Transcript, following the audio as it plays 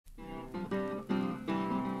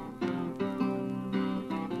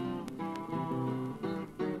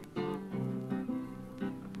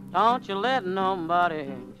Don't you let nobody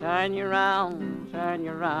turn you round, turn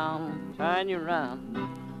you round, turn you round.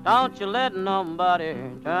 Don't you let nobody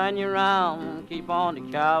turn you round, keep on the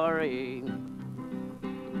cavalry.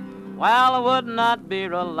 Well, I would not be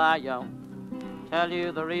a liar, tell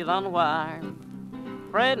you the reason why.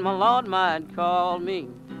 Afraid my Lord might call me,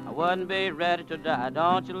 I wouldn't be ready to die.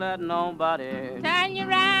 Don't you let nobody turn you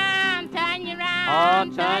round, turn you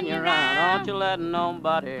round. Oh, turn you round, don't you let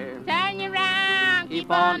nobody turn you round, keep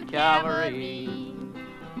on the cavalry.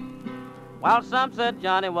 Well, some said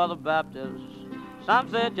Johnny was a Baptist, some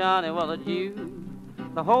said Johnny was a Jew.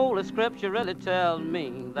 The Holy Scripture really tells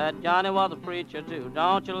me that Johnny was a preacher too.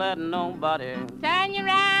 Don't you let nobody turn you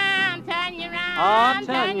round, turn you round. Oh,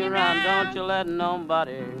 turn you round, don't you let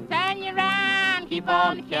nobody turn you round, keep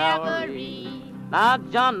on the cavalry. Now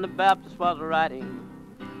John the Baptist was riding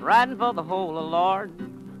for the whole of the Lord.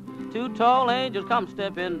 Two tall angels come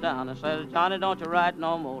stepping down and says, Johnny, don't you ride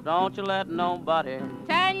no more. Don't you let nobody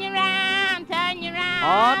turn you round, turn you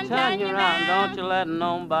round. Oh, turn you round, don't you let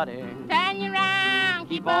nobody turn you round,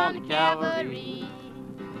 keep on the cavalry.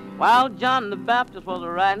 While John the Baptist was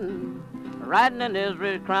riding in his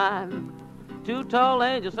red crime, two tall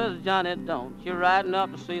angels says, Johnny, don't you riding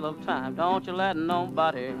up the seal of time. Don't you let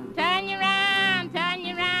nobody turn you round, turn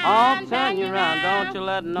you round. Oh, turn you round, don't you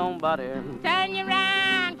let nobody turn you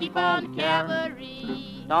round, keep on the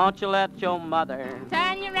cavalry. Don't you let your mother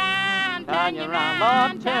turn you round, turn you round.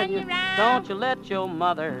 Lord, turn you round. Don't you let your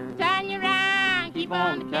mother turn you round, keep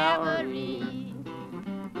on the cavalry.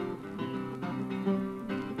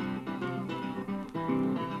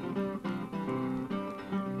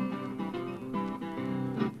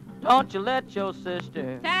 Don't you let your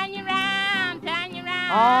sister turn you round, turn you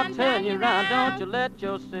round. Oh, turn you round, don't you let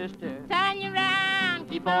your sister turn you round,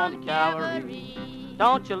 keep on the cavalry.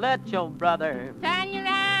 Don't you let your brother turn you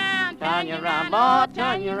round, turn you round. Lord,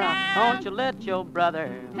 turn you round. Don't you let your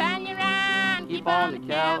brother turn you round, keep on the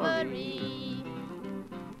cavalry.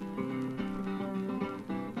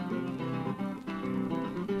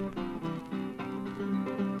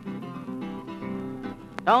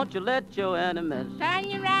 Don't you let your enemies turn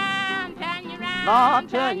you round, turn you round. Lord,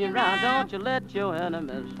 turn you round. Don't you let your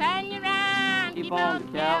enemies turn you round, keep on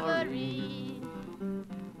the cavalry.